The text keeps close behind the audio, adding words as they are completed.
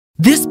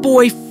This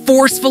boy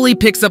forcefully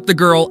picks up the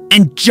girl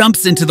and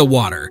jumps into the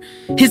water.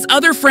 His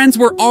other friends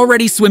were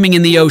already swimming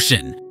in the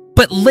ocean.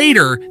 But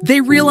later,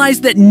 they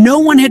realized that no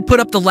one had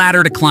put up the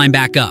ladder to climb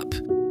back up.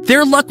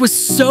 Their luck was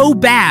so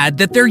bad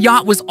that their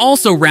yacht was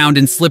also round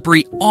and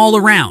slippery all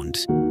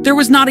around. There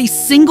was not a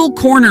single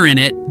corner in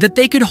it that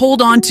they could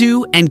hold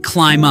onto and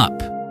climb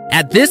up.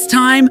 At this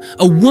time,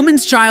 a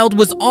woman's child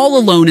was all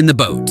alone in the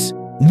boat.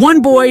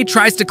 One boy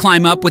tries to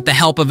climb up with the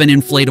help of an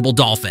inflatable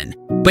dolphin,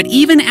 but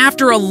even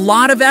after a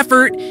lot of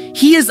effort,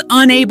 he is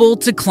unable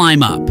to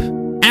climb up.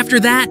 After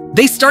that,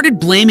 they started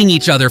blaming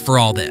each other for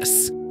all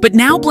this. But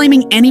now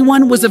blaming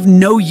anyone was of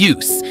no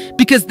use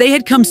because they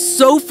had come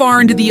so far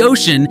into the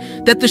ocean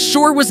that the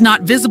shore was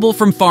not visible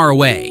from far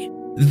away.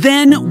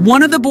 Then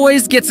one of the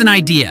boys gets an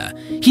idea.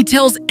 He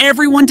tells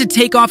everyone to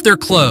take off their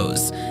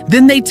clothes.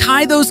 Then they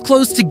tie those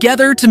clothes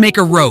together to make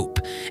a rope.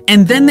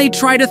 And then they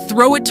try to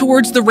throw it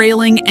towards the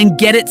railing and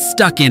get it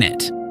stuck in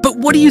it. But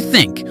what do you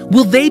think?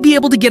 Will they be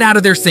able to get out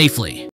of there safely?